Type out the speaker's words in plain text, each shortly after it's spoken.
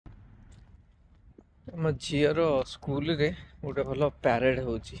आम झीर स्कूल रे गोटे भल प्यारेड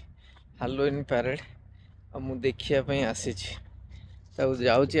होची हालोवीन प्यारेड मु देखापी आसी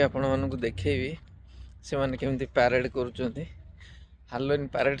जाऊँगी आपण मानक देखी से मैंने केमती प्यारेड कर हालोवीन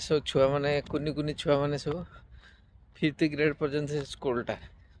प्यारेड सब छुआ मैंने कुनी कुनी छुआ मैंने सब 5th ग्रेड पर्यंत से स्कूलटा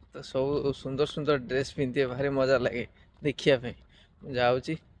तो सब सुंदर सुंदर ड्रेस पिंधे भारी मजा लगे देखापी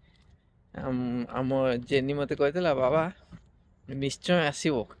जाऊँगी आम जेनी मत कही बाबा निश्चय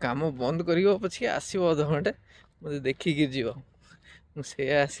आसो कम बंद कर पछे आसो अध घंटे मत देखिकी जीव मुझे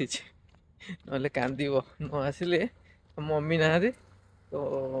आसी ना कांद न आसिले मम्मी ना तो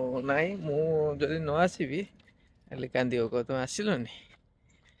नाई मुझे न आसबि कांद कह तुम आसिलनि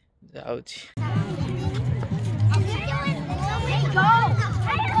जाऊँगी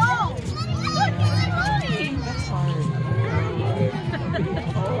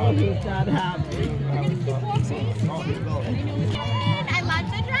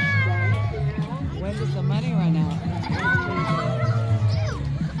When does the money run out?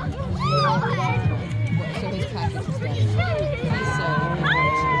 So his package is done. He said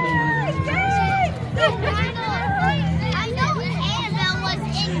I know Annabelle was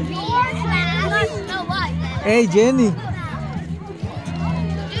in your class. No, what? Hey Jenny.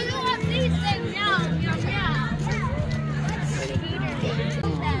 You know what? Please say meow, meow, meow.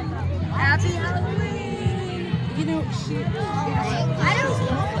 Happy Halloween. you know, she I don't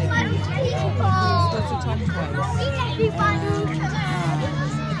know. supposed to talk twice.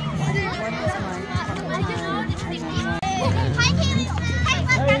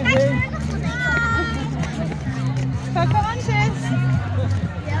 Come on, Chance.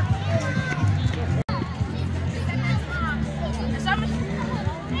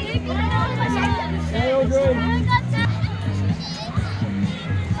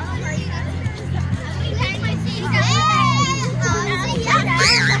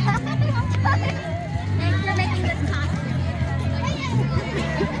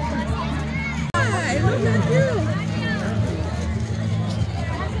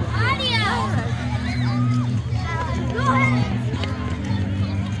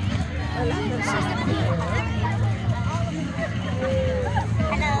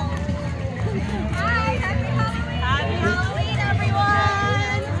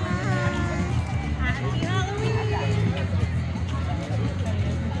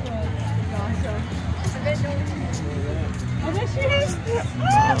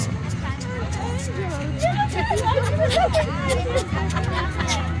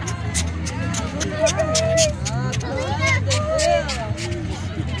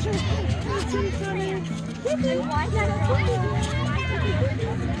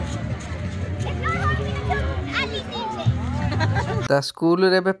 School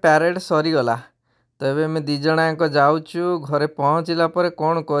रे प्यारेड सरीगला तो ये आम these जाऊँ घरे पहुँचला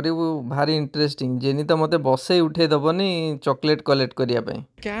कौन करूँ भारी इंटरेस्टिंग जेनी तो मत बसई उठे दबनी चॉकलेट कलेक्ट करने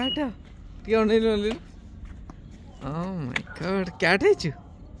कैट कैट है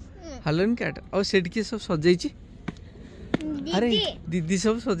हालोवीन कैट और सेठ सब सजे अरे दीदी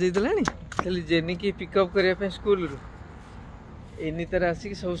सब सजे खाली जेनी की पिकअप करने स्कूल रू एनी तरह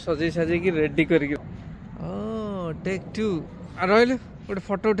आसिक सब सजे सजे रेडी कर टेक टू रही गोटे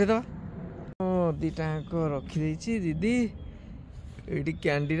फोटो उठेद दीटा रखी दीदी ये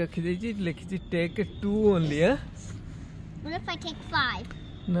कैंडी रखी लिखी take 2 only What if I take 5?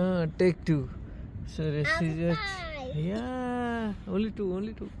 No, take 2. So this is it. Yeah, only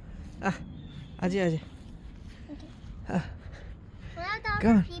 2. Aje. When the Come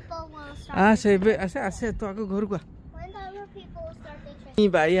other on. people will start आसे तो आको घर को when the other people will start their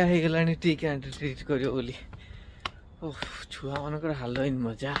trip. बाइया हो गलानी trick and treat करियो बोली ओह छुआ मानकर हालोवीन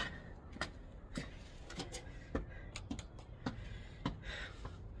मजा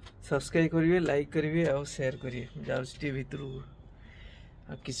सब्सक्राइब करिए लाइक करिए और शेयर करिए जाऊँ भितर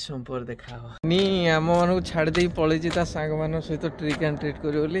किस समय पर देखा नी आम मान छाड़ दे पलैची सांग मान सहित ट्रिक एंड ट्रीट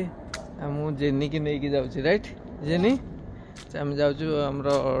करी बोली मुझे जेनी की नहीं जाऊँगी राइट जेनी आम जाऊँ आमर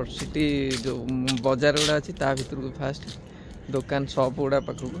सिटी जो बजार गुड़ा अच्छी ता भर को फास्ट दुकान शॉप गुड़ा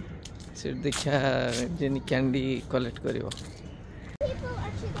पाखक से देखा जेनी कैंडी कलेक्ट कर People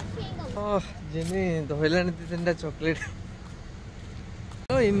actually got tangled. Jenny धोला 2-3टा चॉकलेट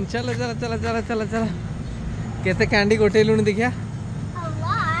चला चला चला चला चला चला केते कैंडी गोटे लुणी देखिया A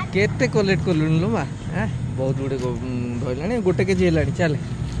lot. केते कलेक्ट कर लुणी लो माँ बहुत गुड़े धोला गोटे केजी है चल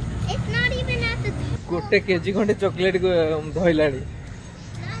It's not even at the top. गोटे केजी खंडे चॉकलेट धोला Not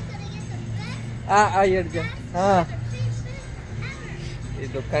gonna get the best. आ ये जा हाँ ये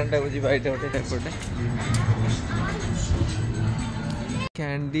दुकान टा बुझी बाइट गोटे एपटे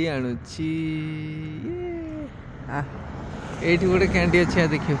कैंडी आणुची एठी गोटे कैंडी अच्छी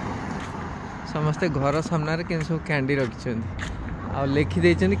देखियो समस्ते घर सामने कि सब कैंडी रखी आ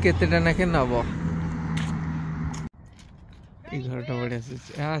लिखिदे केतेटा नाके नब ये घरटा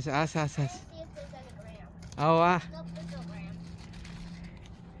बढ़िया आस आस आस आस आओ आ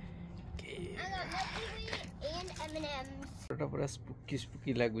पूरा स्पुकी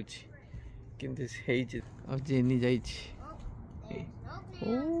स्पुकी लगुच किंतु जेनी जाइए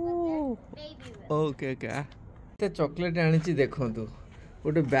ओके ओके चॉकलेट आनी देखु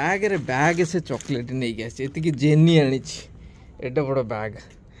गोटे बैग रे बैग से चॉकलेट नहीं के आसी एति जेनी आनी एटा बड़ बैग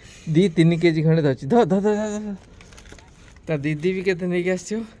 2-3 केजी खंडे धरछि ध ध ध ता दीदी भी केते नहीं के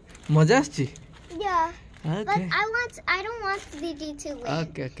आसी मजा आछि Yeah. Okay. But I don't want Didi to win.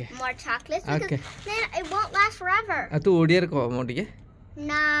 Okay. More chocolates because Okay. then it won't last forever. आ तू ओडियर कह मो टिके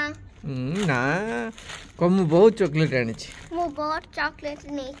Nah. ना कम बहुत चॉकलेट आनी We'll bought chocolate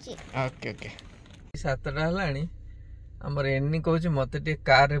nature. Okay okay 7टा हलानी हमर एन्नी कहूची मते टे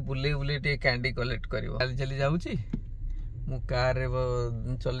कार रे बुले बुले टे कैंडी कलेक्ट करिवो चली चली जाउची मु कार रे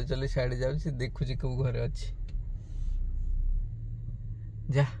चली चली साइड जाउची देखुची को घरे अछि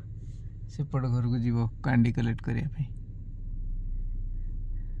जा सेपट घर को जीव कैंडी कलेक्ट करिया पे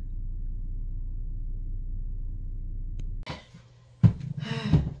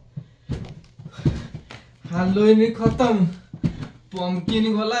हालोइनी खत्म पंकिन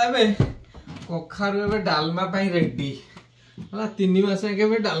गला एबे कखारु एबे डालमा पाई रेडी हला 3 मास के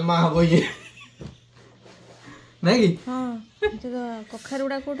डालमा हबो ये नहीं कि हां तो कखार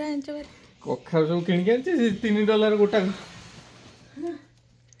उडा कोटा आंचो कखारु सब किन के आछे $3 गोटा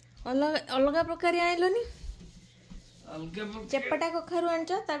अलग अलग प्रकार आइलोनी अलगा चेपटा कखारु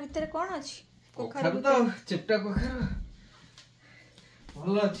आंचो ता भीतर कोन अछि कखारु तो चेपटा कखारु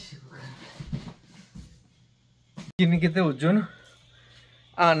भल अछि किन केते ओजन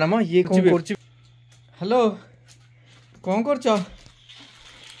आ नाम ये कोन करछि हेलो कौन करछ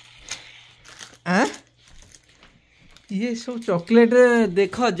आ ये सब चॉकलेट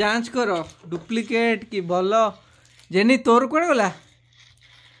देख जांच कर डुप्लीकेट कि भल जेनी तोर कोन गला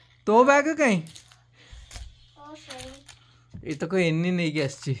तो बैग कहीं I'll show you. ये तो कोई एनी नहीं के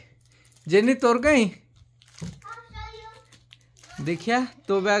आछि जेनी तोर कहीं I'll show you. देखिया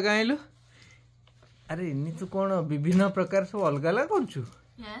तो बैग आइलु अरे इन्नी तो कौन विभिन्न प्रकार सब अलग अलग करछु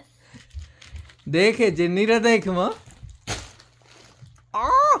यस देखे जेनी रे देख म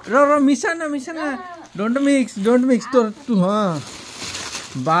रो मिसाना डोंट मिक्स तो तू हां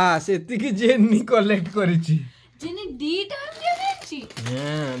बस एति की जेनी कलेक्ट करिछि जिनी डीटा आंची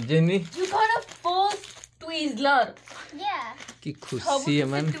हां jenny you got a first ट्विज़लर Yeah. की खुशी है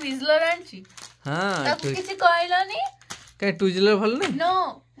मन ट्विज़लर आंची हां तब किसी कहलानी काय टुजलर भल नहीं no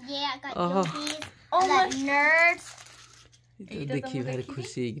Yeah, I got Oh. cookies. Oh I got my- nerds. तो देखी भारी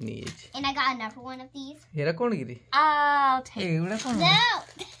खुशी एक नहीं है And I got another one of these. Hera कौन गिरी I'll take एगुड़ा कौन No!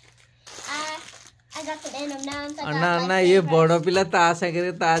 I got some M&Ms. I got ना my ना ये favorite. बड़ पिला ता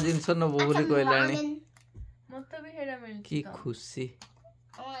सागरे ता जिंस न I got बोली some कहलानी ramen. मत भी हेडा मिल की खुशी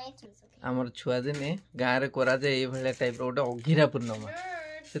Oh, it's okay. आमर छुआ दिने गाँ रे करा जाए ये भले टाइप रो गोटे अघिरा पूर्णिमा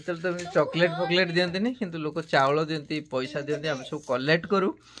सेतल तो चॉकलेट फॉकलेट दियंती नहीं किंतु लोक चावल दियंती पैसा दियंती हम सब कलेक्ट करू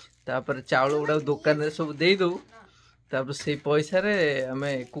तापर चावल गुडा दुकान रे सब देई दऊ तापर से पैसा रे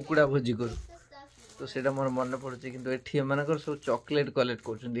हमें कुकुड़ा भोजी करू तो सेटा मोर मन पड़ुछि किंतु एठी एमानकर सब chocolate collect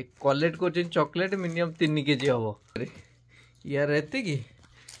करछुंदी collect करछिन chocolate minimum 3 KG हबो यार एते की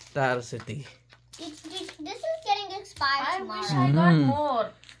तार सेती This is getting expired I wish tomorrow. I got more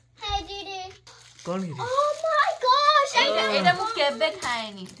Hey, Didi. कौन गिरी Oh my gosh! I got एटा मु केबे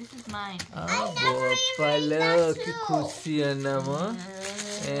खाएनी दिस इज माइन गोपाल की खुशी है ना म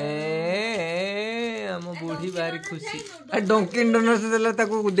हम बुढ़ी बारी खुशी आ डंकिन डोनट्स देला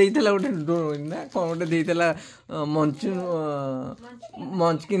ताको देइतला गोटे ना कोन गोटे देइतला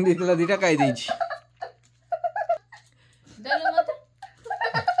मंचकिन देइतला दीटा काई देइछि दलो मत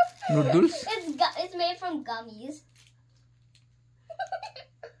noodles It's made from gummies.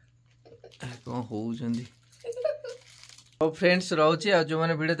 कौन हो जंदी तो फ्रेंड्स रहउछि आ जो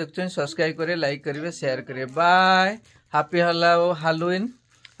माने वीडियो देखछन सब्सक्राइब करे लाइक करिवे शेयर करिवे बाय हैप्पी हॅलोवीन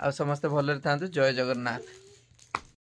आ समस्त भलरे थांतु जय जगन्नाथ।